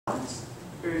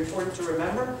very important to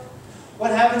remember.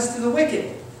 What happens to the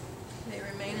wicked? They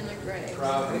remain in their grave.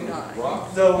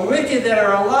 The wicked that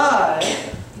are alive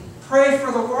pray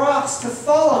for the rocks to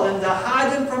fall on them to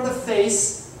hide them from the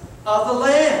face of the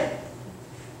Lamb.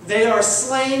 They are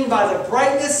slain by the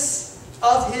brightness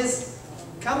of His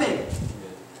coming.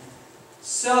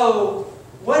 So,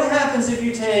 what happens if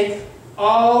you take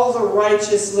all the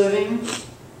righteous living,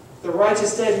 the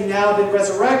righteous dead who now have been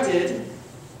resurrected,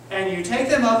 and you take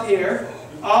them up here?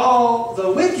 All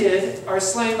the wicked are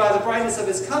slain by the brightness of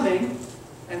His coming,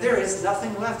 and there is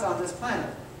nothing left on this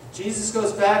planet. Jesus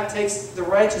goes back, takes the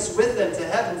righteous with them to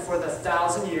heaven for the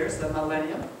 1,000 years, the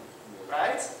millennium,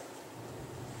 right?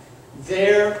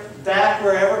 They're back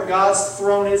wherever God's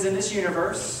throne is in this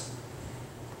universe.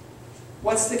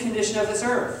 What's the condition of this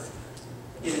earth?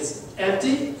 It is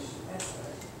empty.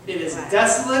 It is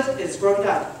desolate. It is broken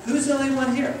down. Who's the only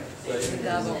one here?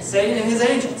 Satan and his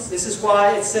angels. This is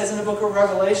why it says in the book of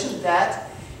Revelation that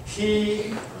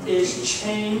he is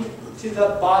chained to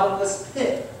the bottomless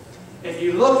pit. If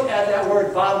you look at that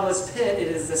word bottomless pit, it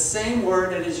is the same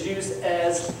word that is used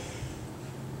as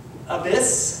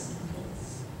abyss.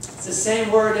 It's the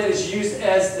same word that is used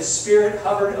as the Spirit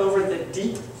hovered over the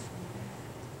deep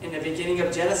in the beginning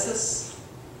of Genesis,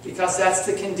 because that's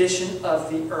the condition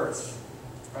of the earth,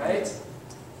 right?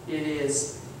 It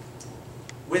is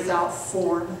without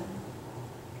form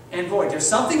and void. There's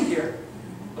something here,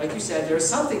 like you said, there's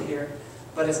something here,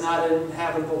 but it's not an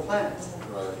inhabitable planet.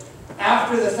 Right.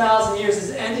 After the 1,000 years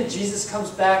is ended, Jesus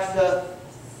comes back the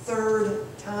third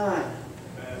time.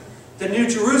 Amen. The New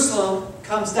Jerusalem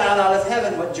comes down out of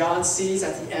heaven, what John sees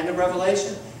at the end of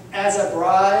Revelation, as a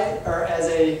bride, or as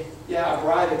a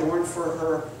bride adorned for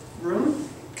her groom,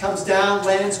 comes down,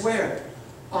 lands where?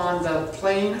 On the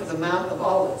plain of the Mount of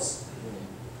Olives.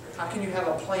 How can you have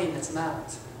a plain that's a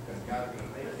mount?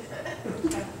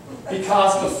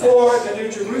 Because before the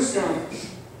New Jerusalem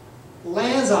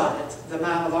lands on it, the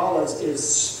Mount of Olives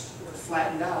is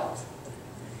flattened out.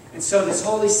 And so this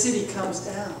holy city comes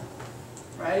down,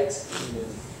 right?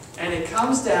 And it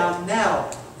comes down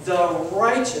now. The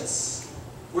righteous,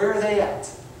 where are they at?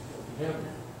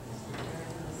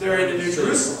 They're in the New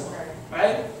Jerusalem,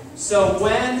 right? So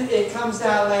when it comes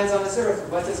down, lands on this earth,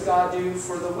 what does God do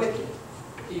for the wicked?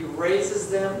 He raises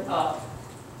them up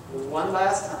one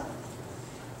last time.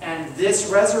 And this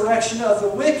resurrection of the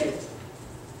wicked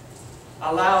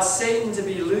allows Satan to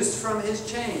be loosed from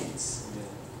his chains,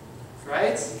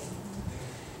 right?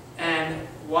 And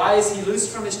why is he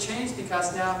loosed from his chains?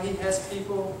 Because now he has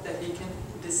people that he can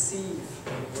deceive.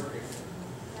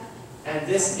 And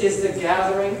this is the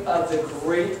gathering of the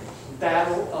great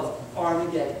battle of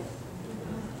Armageddon.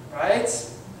 Right?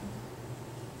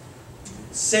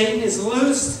 Satan is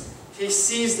loosed. He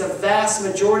sees the vast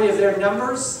majority of their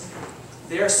numbers.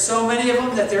 There are so many of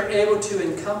them that they're able to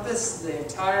encompass the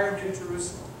entire New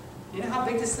Jerusalem. You know how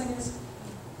big this thing is?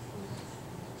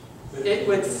 It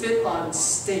would fit on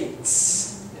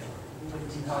states.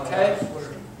 Okay?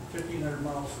 1,500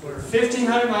 miles square.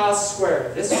 1,500 miles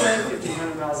square. This way,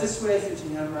 1,500 miles this way,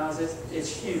 1,500 miles this.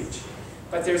 It's huge.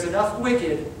 But there's enough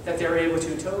wicked that they're able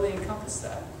to totally encompass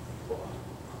that.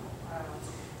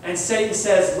 And Satan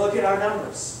says, look at our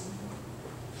numbers.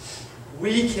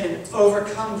 We can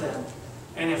overcome them.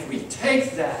 And if we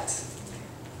take that,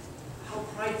 how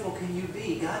prideful can you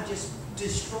be? God just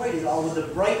destroyed it all with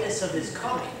the brightness of His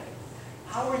coming.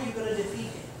 How are you going to defeat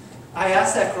it? I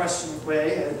asked that question,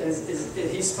 Way.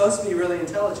 He's supposed to be really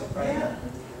intelligent, right? Yeah.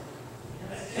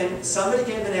 And somebody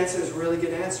gave an answer that's a really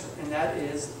good answer, and that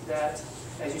is that,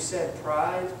 as you said,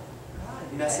 pride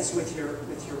messes with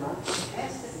your mind.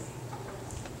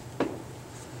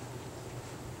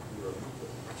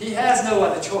 He has no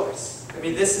other choice. I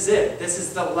mean, this is it. This is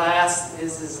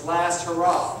his last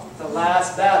hurrah, the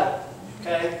last battle.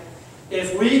 Okay?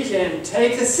 If we can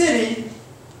take the city,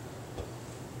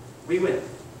 we win.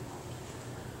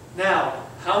 Now,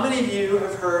 how many of you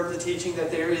have heard the teaching that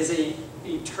there is a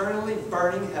eternally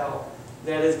burning hell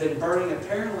that has been burning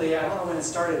apparently, I don't know when it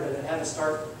started, but it had to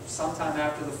start sometime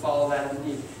after the fall of Adam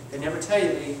and Eve. They never tell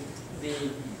you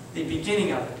the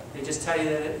beginning of it. They just tell you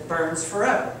that it burns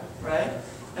forever, right?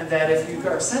 And that if you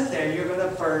are sent there, you're going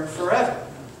to burn forever.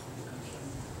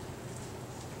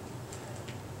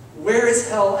 Where is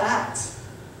hell at?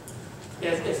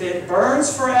 If it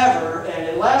burns forever and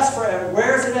it lasts forever,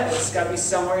 where is it at? It's got to be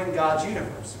somewhere in God's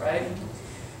universe, right?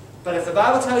 But if the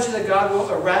Bible tells you that God will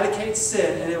eradicate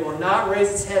sin and it will not raise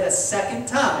its head a second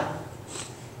time,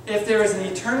 if there is an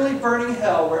eternally burning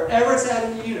hell wherever it's at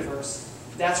in the universe,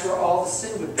 that's where all the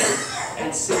sin would be,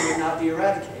 and sin would not be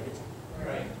eradicated.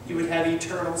 Right. You would have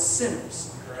eternal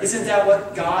sinners. Isn't that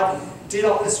what God did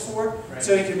all this for,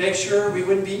 so he could make sure we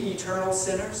wouldn't be eternal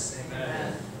sinners?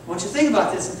 Amen. I want you to think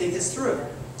about this and think this through.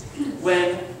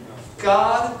 When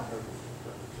God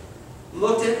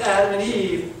looked at Adam and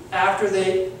Eve after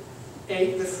they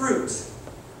ate the fruit,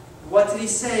 what did he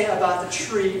say about the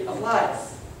tree of life?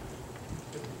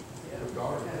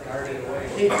 Guard it away.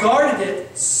 He guarded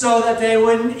it so that they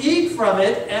wouldn't eat from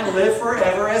it and live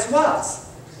forever as what?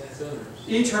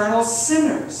 Eternal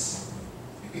sinners.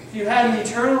 If you had an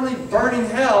eternally burning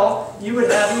hell, you would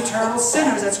have eternal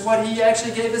sinners. That's what he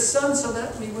actually gave his son, so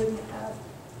that we wouldn't have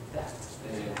that.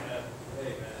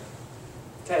 Amen.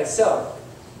 Okay, so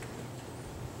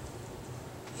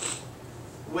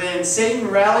when Satan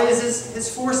rallies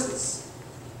his forces,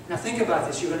 now think about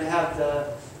this, you're going to have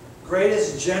the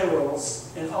greatest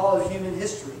generals in all of human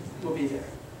history will be there,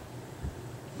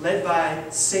 led by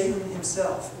Satan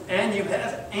himself. And you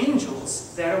have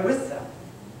angels that are with them,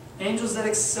 angels that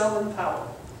excel in power.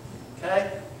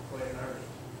 Okay?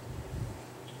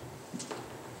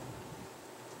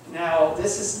 Now,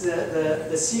 this is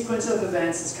the sequence of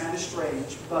events is kind of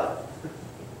strange, but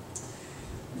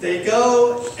they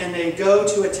go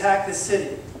to attack the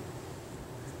city.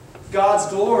 God's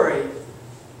glory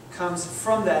comes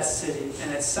from that city,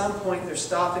 and at some point they're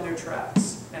stopped in their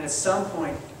tracks. And at some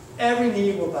point, every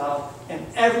knee will bow and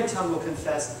every tongue will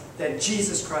confess that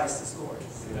Jesus Christ is Lord.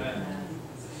 Amen.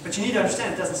 But you need to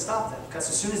understand, it doesn't stop them, because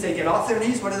as soon as they get off their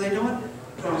knees, what are they doing?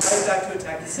 Going right back to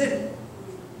attack the city.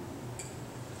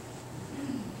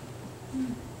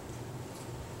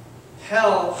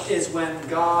 Hell is when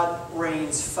God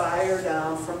rains fire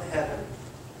down from heaven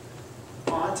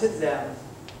onto them,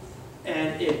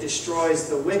 and it destroys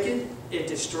the wicked, it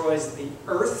destroys the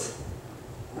earth,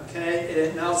 okay?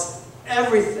 It melts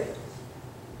everything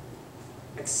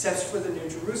except for the New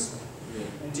Jerusalem.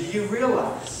 And do you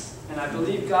realize, and I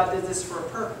believe God did this for a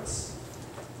purpose,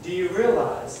 do you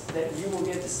realize that you will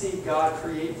get to see God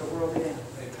create the world again?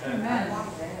 Amen.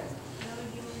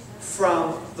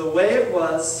 From the way it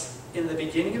was in the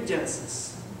beginning of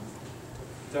Genesis,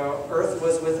 the earth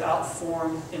was without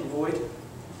form and void.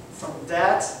 From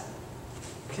that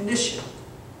condition,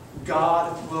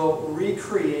 God will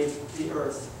recreate the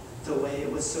earth the way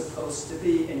it was supposed to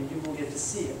be, and you will get to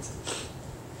see it.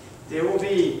 There will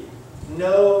be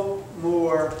no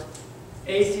more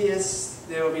atheists,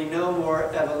 there will be no more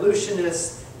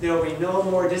evolutionists, there will be no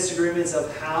more disagreements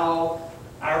of how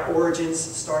our origins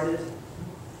started.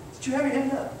 Did you have your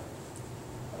hand up?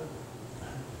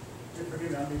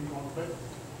 Forgive me, I mean,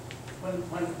 but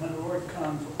when the Lord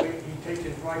comes, he takes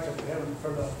his rights up to heaven for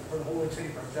the holy city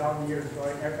for 1,000 years,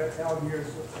 right? After that 1,000 years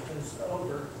is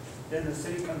over, then the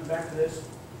city comes back to this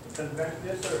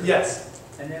earth. Yes.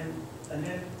 And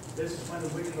then this is when the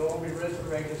wicked will all be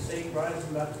resurrected, Satan rises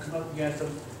about to come up against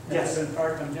them, and Yes. then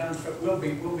fire comes down. So we'll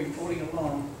be floating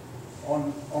along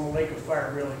on a lake of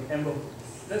fire, really, and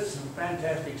this is some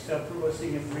fantastic stuff. We'll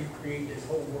see him recreate this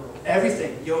whole world.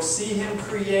 Everything. You'll see him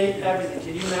create everything.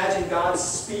 Can you imagine God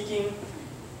speaking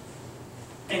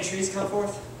and trees come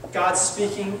forth? God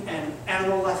speaking and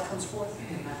animal life comes forth?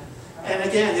 And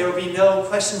again, there will be no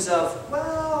questions of,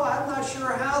 well, I'm not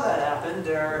sure how that happened,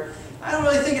 or I don't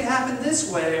really think it happened this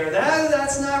way, or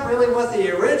that's not really what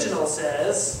the original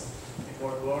says.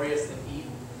 More glorious than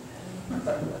Eden.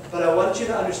 But I want you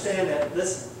to understand that,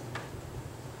 listen,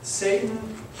 Satan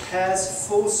has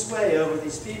full sway over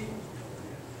these people.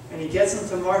 And he gets them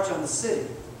to march on the city.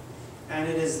 And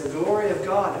it is the glory of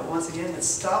God that once again that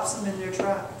stops them in their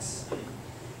tracks.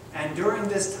 And during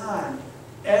this time,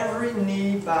 every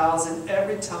knee bows and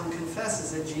every tongue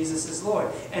confesses that Jesus is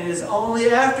Lord. And it is only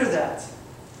after that,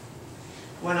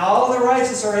 when all the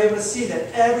righteous are able to see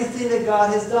that everything that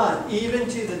God has done, even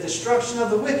to the destruction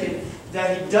of the wicked,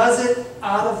 that he does it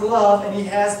out of love and he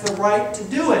has the right to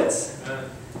do it,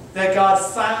 that God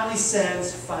finally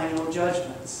sends final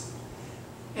judgments.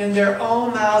 In their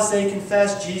own mouths they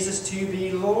confess Jesus to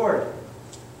be Lord.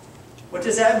 What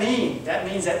does that mean? That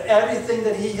means that everything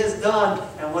that he has done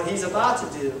and what he's about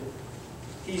to do,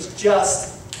 he's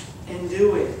just in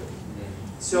doing.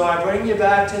 So I bring you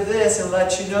back to this and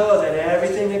let you know that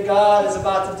everything that God is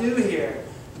about to do here,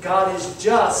 God is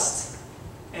just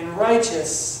and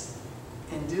righteous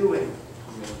in doing.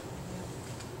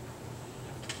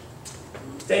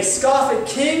 They scoff at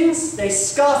kings, they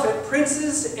scoff at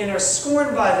princes, and are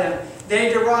scorned by them.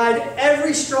 They deride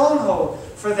every stronghold,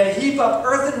 for they heap up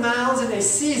earthen mounds and they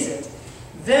seize it.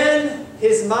 Then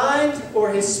his mind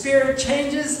or his spirit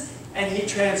changes, and he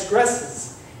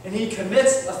transgresses, and he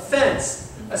commits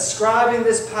offense, ascribing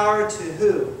this power to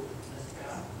who?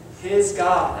 His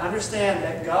God. Understand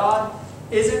that God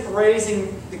isn't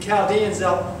raising the Chaldeans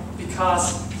up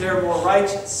because they're more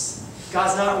righteous.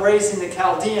 God's not raising the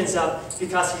Chaldeans up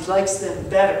because He likes them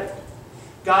better.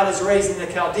 God is raising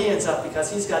the Chaldeans up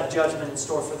because He's got judgment in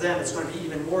store for them. It's going to be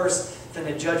even worse than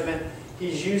the judgment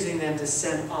He's using them to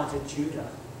send onto Judah.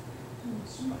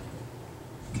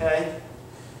 Okay?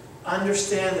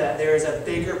 Understand that there is a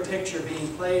bigger picture being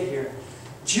played here.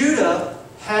 Judah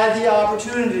had the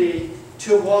opportunity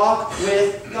to walk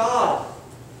with God.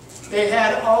 They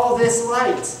had all this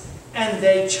light, and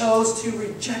they chose to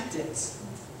reject it.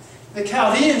 The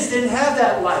Chaldeans didn't have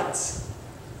that light.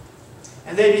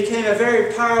 And they became a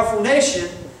very powerful nation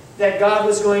that God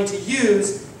was going to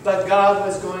use, but God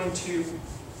was going to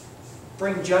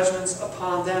bring judgments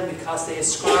upon them because they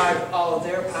ascribed all of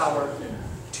their power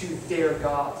to their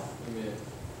God. Amen.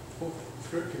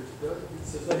 Scripture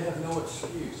says they have no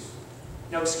excuse.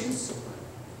 No excuse.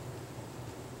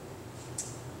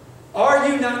 Are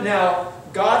you not now?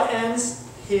 God ends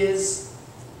His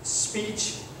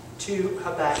speech to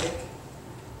Habakkuk.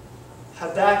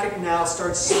 Habakkuk now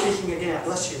starts speaking again.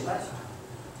 Bless you.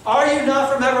 Are you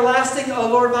not from everlasting, O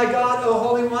Lord my God, O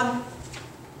Holy One?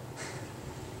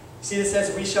 See, it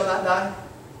says, we shall not die.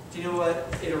 Do you know what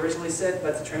it originally said?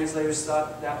 But the translators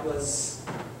thought that was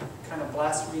kind of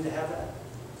blasphemy to have that.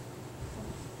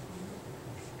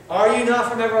 Are you not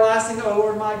from everlasting, O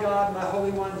Lord my God, my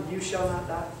Holy One? You shall not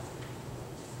die.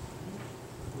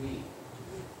 We.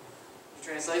 The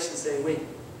translations say we.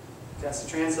 That's the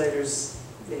translators.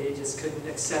 They just couldn't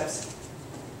accept,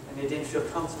 and they didn't feel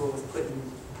comfortable with putting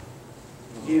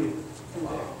you in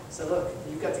there. So look,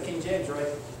 you've got the King James, right?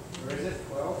 Where is it?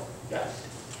 12? Yeah.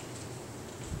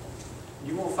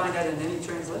 You won't find that in any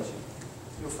translation.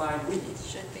 You'll find we. It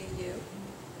should be you.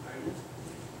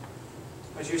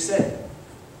 What's your say?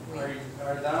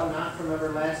 Are thou not from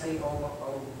everlasting, O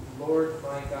Lord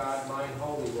my God, mine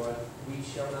Holy One? We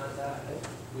shall not die.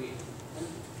 We.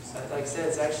 So like I said,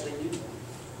 it's actually you.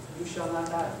 You shall not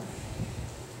die.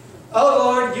 O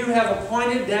Lord, you have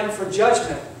appointed them for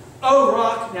judgment. O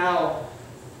rock, now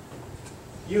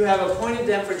you have appointed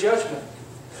them for judgment.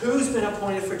 Who's been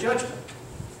appointed for judgment?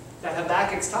 That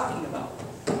Habakkuk's talking about.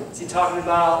 Is he talking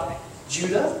about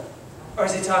Judah? Or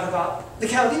is he talking about the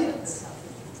Chaldeans?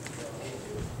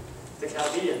 The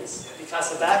Chaldeans.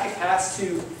 Because Habakkuk has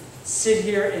to sit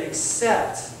here and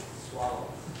accept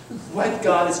what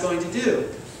God is going to do.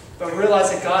 But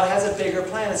realize that God has a bigger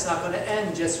plan. It's not going to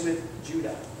end just with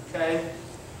Judah. Okay?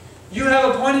 You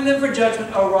have appointed them for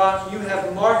judgment, O rock. You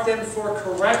have marked them for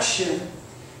correction.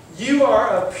 You are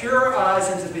of pure eyes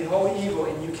and to behold evil,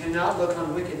 and you cannot look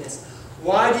on wickedness.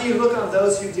 Why do you look on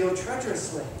those who deal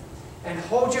treacherously? And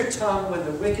hold your tongue when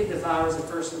the wicked devours a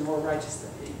person more righteous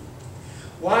than he?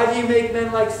 Why do you make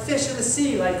men like fish of the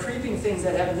sea, like creeping things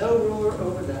that have no ruler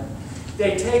over them?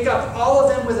 They take up all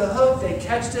of them with a hook, they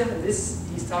catch them, and this,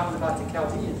 he's talking about the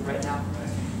Chaldeans right now.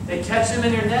 They catch them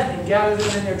in their net and gather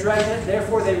them in their dragnet.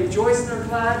 Therefore they rejoice and are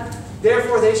glad.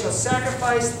 Therefore they shall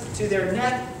sacrifice to their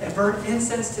net and burn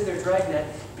incense to their dragnet,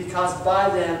 because by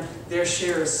them their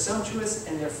share is sumptuous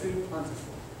and their food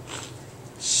plentiful.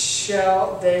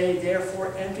 Shall they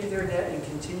therefore empty their net and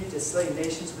continue to slay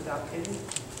nations without pity?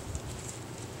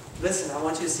 Listen, I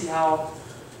want you to see how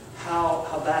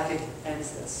Habakkuk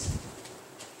ends this.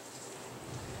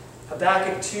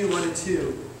 Habakkuk 2, 1 and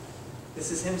 2.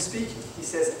 This is him speaking. He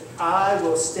says, I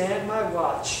will stand my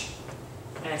watch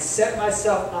and set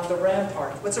myself on the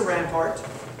rampart. What's a rampart?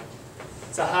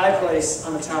 It's a high place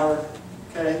on the tower.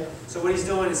 Okay? So what he's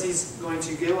doing is he's going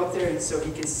to go up there and so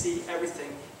he can see everything,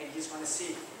 and he's going to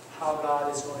see how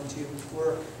God is going to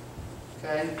work.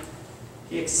 Okay?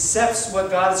 He accepts what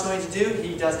God is going to do.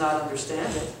 He does not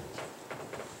understand it.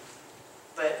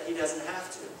 But he doesn't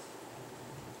have to.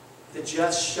 The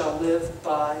just shall live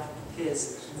by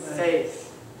his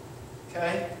faith.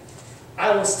 Okay?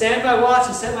 I will stand my watch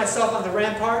and set myself on the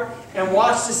rampart and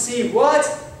watch to see what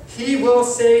he will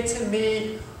say to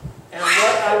me and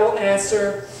what I will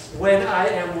answer when I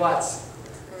am what?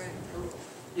 Correct.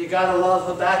 You gotta love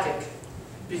Habakkuk,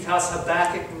 because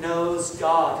Habakkuk knows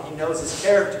God. He knows his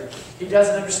character. He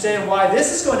doesn't understand why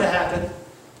this is going to happen,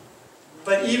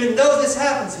 but even though this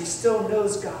happens, he still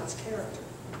knows God's character.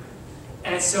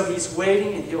 And so he's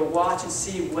waiting, and he'll watch and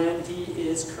see when he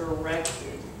is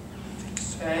corrected.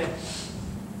 Okay?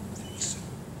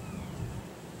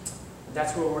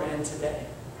 That's where we're in today.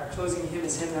 Our closing hymn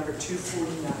is hymn number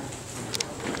 249.